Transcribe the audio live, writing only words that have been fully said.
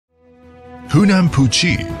Hunan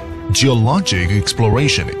Puqi Geologic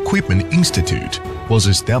Exploration Equipment Institute was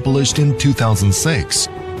established in 2006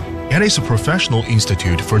 and is a professional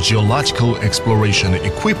institute for geological exploration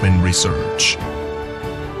equipment research.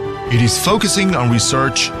 It is focusing on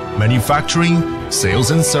research, manufacturing,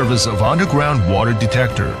 sales and service of underground water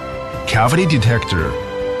detector, cavity detector,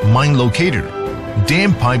 mine locator,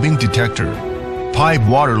 dam piping detector, pipe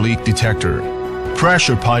water leak detector,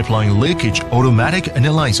 pressure pipeline leakage automatic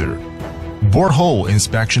analyzer, borehole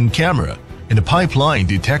inspection camera, and a pipeline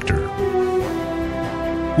detector.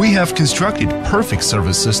 We have constructed perfect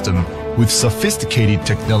service system with sophisticated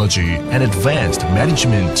technology and advanced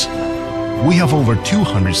management. We have over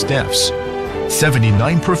 200 staffs,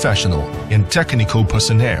 79 professional and technical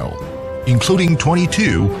personnel, including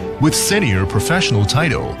 22 with senior professional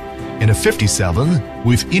title and 57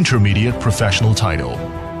 with intermediate professional title.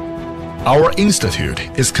 Our institute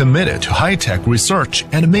is committed to high-tech research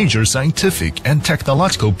and major scientific and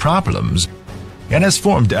technological problems, and has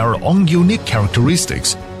formed our own unique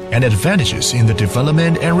characteristics and advantages in the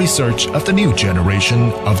development and research of the new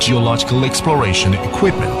generation of geological exploration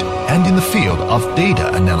equipment and in the field of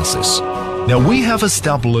data analysis. Now, we have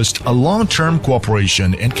established a long-term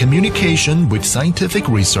cooperation and communication with scientific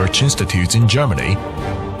research institutes in Germany,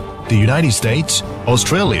 the United States,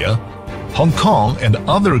 Australia, Hong Kong, and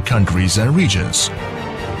other countries and regions.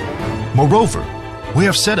 Moreover, we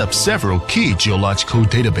have set up several key geological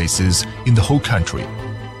databases in the whole country,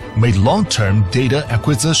 made long-term data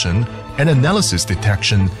acquisition and analysis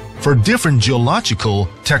detection for different geological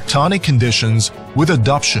tectonic conditions with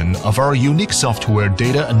adoption of our unique software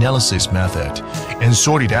data analysis method, and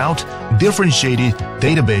sorted out differentiated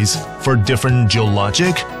database for different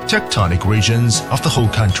geologic tectonic regions of the whole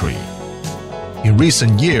country. In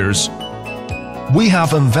recent years, we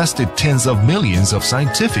have invested tens of millions of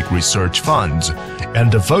scientific research funds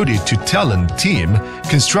and devoted to talent team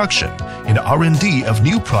construction and R&D of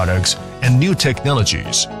new products and new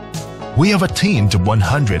technologies. We have attained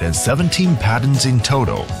 117 patents in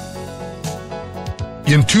total.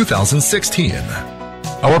 In 2016,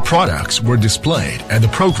 our products were displayed at the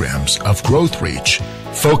programs of Growth Reach,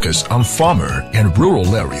 focused on farmer and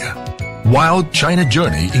rural area, Wild China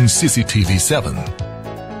Journey in CCTV 7.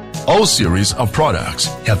 All series of products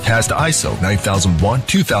have passed ISO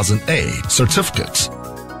 9001-2008 certificates.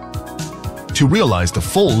 To realize the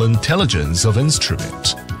full intelligence of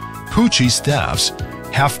instrument, Puqi staffs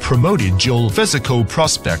have promoted geophysical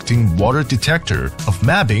prospecting water detector of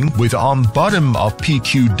mapping with on bottom of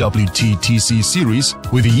PQWT-TC Series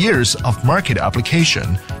with years of market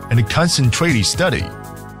application and concentrated study.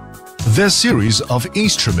 This series of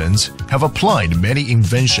instruments have applied many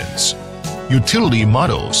inventions, utility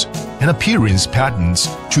models, and appearance patents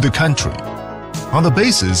to the country. On the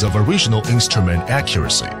basis of original instrument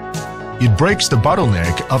accuracy, it breaks the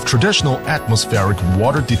bottleneck of traditional atmospheric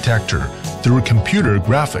water detector through computer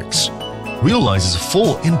graphics, realizes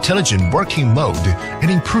full intelligent working mode,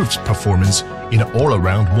 and improves performance in an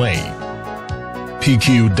all-around way.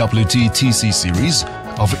 PQWT-TC series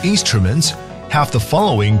of instruments have the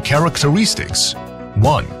following characteristics.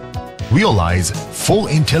 1. Realize full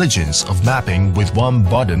intelligence of mapping with one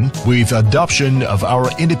button with adoption of our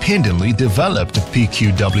independently developed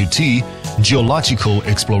PQWT geological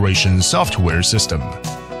exploration software system.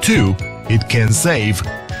 2. It can save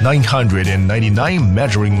 999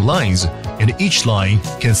 measuring lines, and each line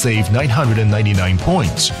can save 999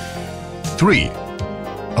 points. 3.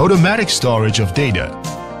 Automatic storage of data,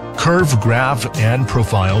 curve graph and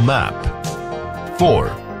profile map.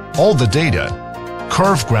 4. All the data,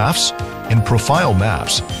 curve graphs, and profile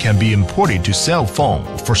maps can be imported to cell phone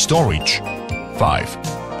for storage. 5.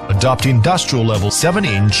 Adopt industrial level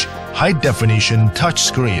 7-inch high-definition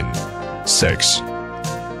touchscreen. 6.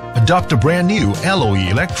 Adopt a brand new alloy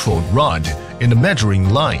electrode rod in the measuring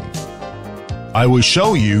line. I will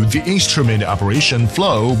show you the instrument operation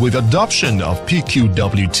flow with adoption of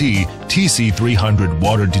PQWT-TC 300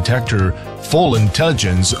 water detector full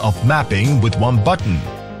intelligence of mapping with one button.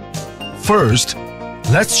 First,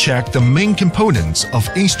 let's check the main components of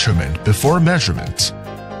instrument before measurement.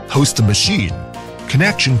 Host machine,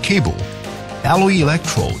 connection cable, alloy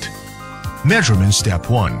electrode. Measurement step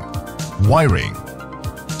 1. Wiring.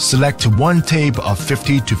 Select one tape of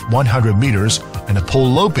 50 to 100 meters and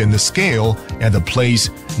pull open the scale, and the place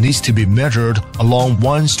needs to be measured along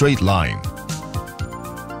one straight line.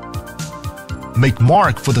 Make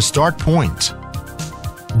mark for the start point.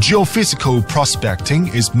 Geophysical prospecting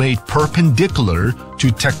is made perpendicular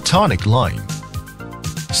to tectonic line.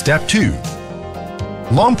 Step 2.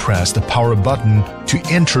 Long press the power button to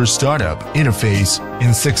enter startup interface,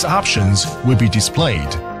 and 6 options will be displayed,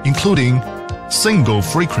 including single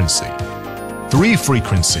frequency, 3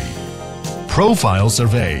 frequency, profile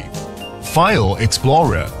survey, file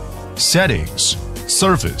explorer, settings,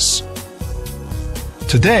 service.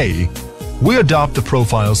 Today, we adopt the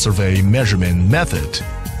profile survey measurement method.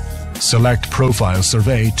 Select profile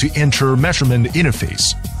survey to enter measurement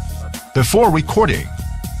interface. Before recording,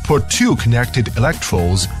 put 2 connected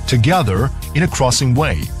electrodes together in a crossing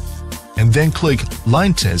way, and then click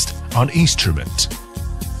Line Test on instrument.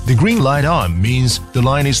 The green light on means the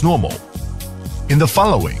line is normal. In the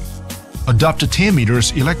following, adopt a 10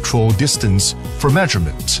 meters electrode distance for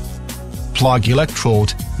measurement. Plug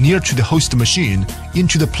electrode near to the host machine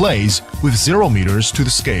into the place with 0 meters to the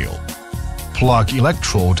scale. Plug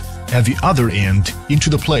electrode at the other end into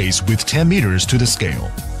the place with 10 meters to the scale.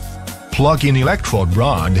 Plug in electrode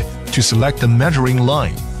rod to select the measuring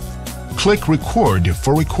line. Click Record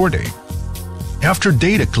for recording. After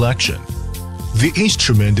data collection, the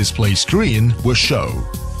instrument display screen will show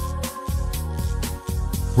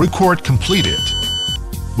 "Record completed"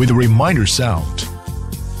 with a reminder sound.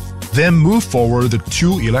 Then move forward the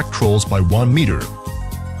 2 electrodes by 1 meter.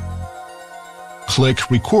 Click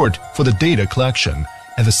Record for the data collection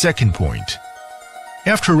at the second point.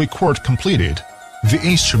 After record completed, the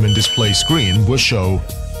instrument display screen will show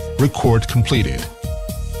 "Record completed,"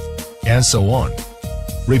 and so on.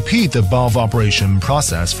 Repeat the above operation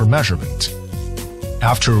process for measurement.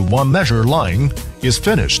 After one measure line is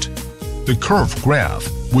finished, the curve graph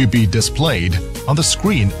will be displayed on the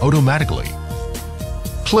screen automatically.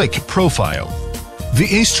 Click Profile. The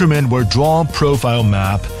instrument will draw profile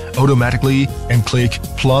map automatically and click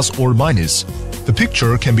plus or minus. The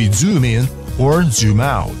picture can be zoom in or zoom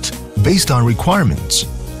out based on requirements.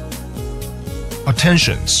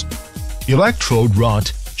 Attentions! Electrode rod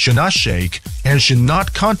should not shake and should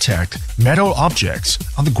not contact metal objects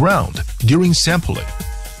on the ground during sampling.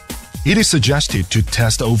 It is suggested to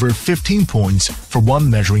test over 15 points for one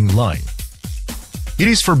measuring line. It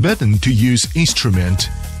is forbidden to use instrument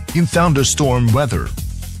in thunderstorm weather.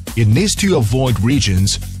 It needs to avoid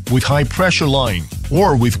regions with high pressure line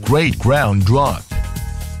or with great ground drop.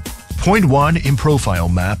 Point 1 in profile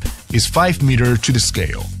map is 5 meters to the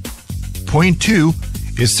scale. Point 2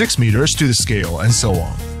 is 6 meters to the scale, and so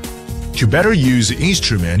on. To better use the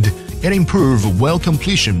instrument and improve well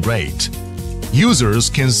completion rate, users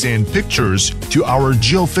can send pictures to our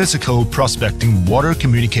geophysical prospecting water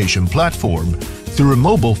communication platform through a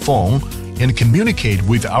mobile phone and communicate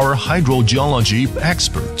with our hydrogeology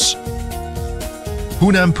experts.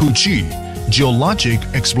 Hunan Puqi Geologic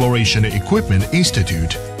Exploration Equipment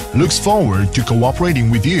Institute looks forward to cooperating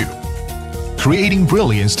with you, creating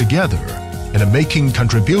brilliance together, and making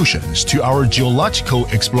contributions to our geological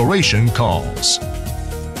exploration cause.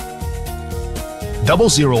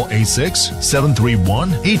 0086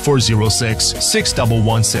 731 8406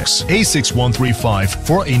 6116 86135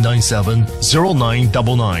 4897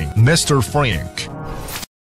 0999 Mr. Frank.